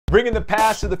Bringing the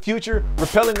past to the future,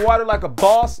 repelling water like a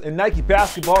boss, and Nike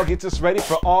basketball gets us ready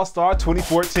for All-Star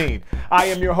 2014. I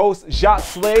am your host, Jacques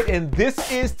Slade, and this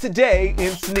is Today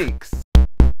in Sneaks.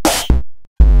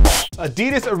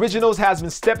 Adidas Originals has been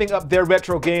stepping up their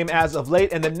retro game as of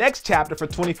late, and the next chapter for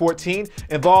 2014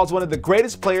 involves one of the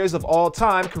greatest players of all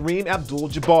time, Kareem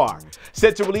Abdul-Jabbar.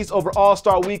 Set to release over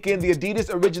All-Star Weekend, the Adidas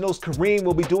Originals Kareem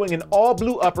will be doing an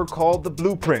all-blue upper called the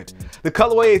Blueprint. The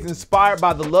colorway is inspired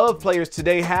by the love players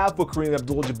today have for Kareem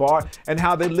Abdul-Jabbar and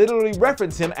how they literally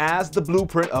reference him as the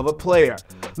blueprint of a player.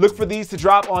 Look for these to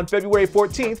drop on February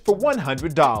 14th for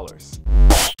 $100.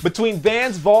 Between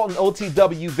Vans, Vault, and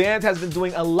OTW, Vans has been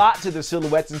doing a lot to their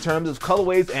silhouettes in terms of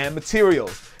colorways and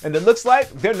materials, and it looks like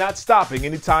they're not stopping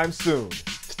anytime soon.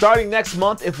 Starting next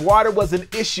month, if water was an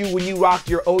issue when you rocked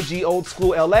your OG old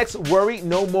school LX, worry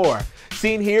no more.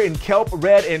 Seen here in kelp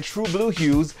red and true blue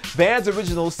hues, Vans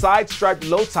Original side striped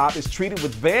low top is treated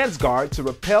with Vanguard to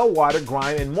repel water,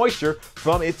 grime, and moisture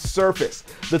from its surface.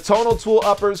 The tonal tool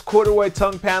uppers, corduroy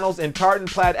tongue panels, and tartan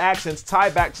plaid accents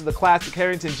tie back to the classic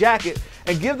Harrington jacket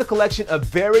and give the collection a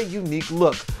very unique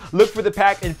look. Look for the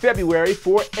pack in February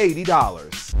for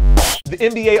 $80. The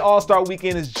NBA All-Star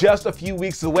Weekend is just a few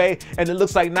weeks away, and it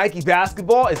looks like Nike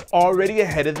basketball is already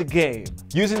ahead of the game.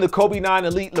 Using the Kobe 9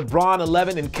 Elite, LeBron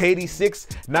 11, and KD 6,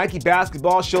 Nike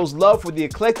basketball shows love for the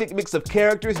eclectic mix of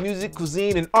characters, music,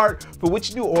 cuisine, and art for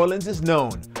which New Orleans is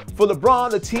known. For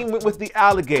LeBron, the team went with the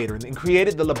alligator and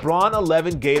created the LeBron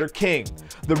 11 Gator King.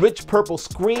 The rich purple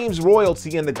screams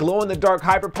royalty, and the glow-in-the-dark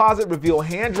Hyperposit reveal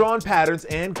hand-drawn patterns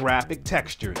and graphic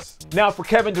textures. Now for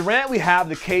Kevin Durant, we have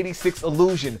the KD 6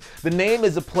 Illusion. The name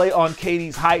is a play on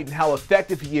KD's height and how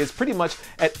effective he is pretty much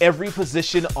at every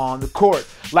position on the court.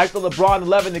 Like the LeBron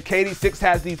 11, the KD 6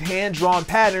 has these hand-drawn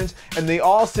patterns, and they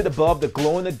all sit above the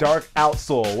glow-in-the-dark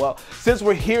outsole. Well, since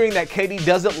we're hearing that KD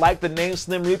doesn't like the name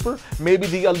Slim Reaper, maybe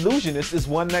the Illusionist is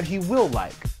one that he will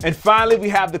like. And finally, we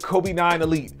have the Kobe 9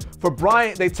 Elite. For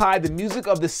Bryant, they tied the music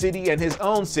of the city and his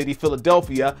own city,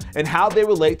 Philadelphia, and how they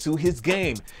relate to his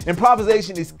game.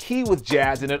 Improvisation is key with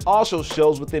jazz, and it also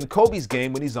shows within Kobe's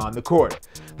game when he's on the court.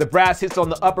 The brass hits on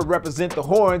the upper represent the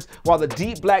horns, while the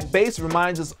deep black bass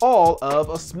reminds us all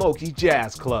of a smoky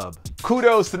jazz club.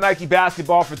 Kudos to Nike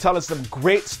Basketball for telling some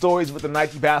great stories with the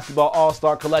Nike Basketball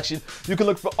All-Star Collection. You can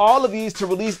look for all of these to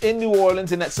release in New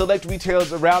Orleans and at select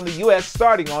retailers around the U.S.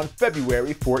 starting on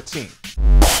February 14th.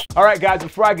 Alright guys,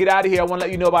 before I get out of here, I want to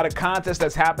let you know about a contest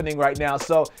that's happening right now.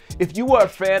 So if you were a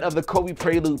fan of the Kobe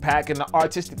Prelude pack and the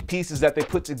artistic pieces that they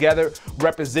put together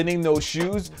representing those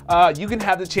shoes, you can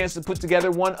have the chance to put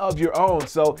together one of your own.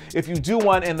 So if you do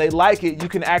one and they like it, you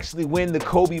can actually win the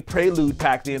Kobe Prelude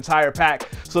pack, the entire pack.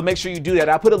 So make sure you do that.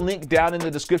 I'll put a link down in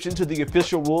the description to the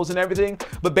official rules and everything.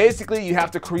 But basically, you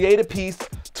have to create a piece,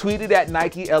 tweet it at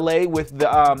Nike LA with the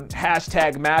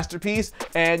hashtag masterpiece,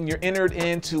 and you're entered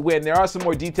in to win. There are some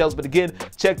more details, but again,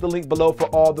 check the link below for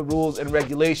all the rules and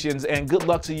regulations, and good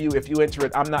luck to you if you enter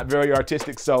it. I'm not very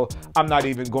artistic, so I'm not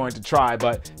even going to try,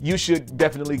 but you should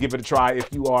definitely give it a try if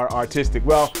you are artistic.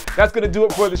 Well, that's going to do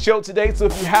it for the show today, so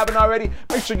if you haven't already,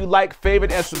 make sure you like,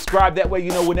 favorite, and subscribe. That way you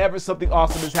know whenever something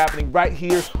awesome is happening right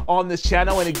here on this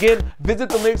channel. And again, visit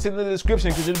the links in the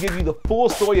description because it'll give you the full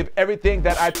story of everything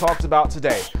that I talked about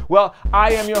today. Well,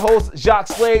 I am your host, Jacques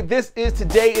Slade. This is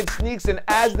Today in Sneaks, and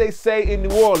as they say in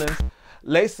New Orleans,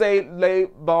 laissez les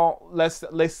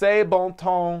bon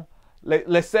ton,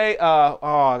 laissez,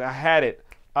 I had it,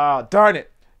 darn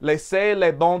it, laissez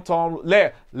les bon ton,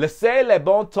 laissez les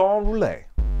bon ton rouler.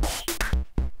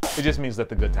 It just means let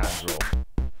the good times roll.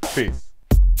 Peace.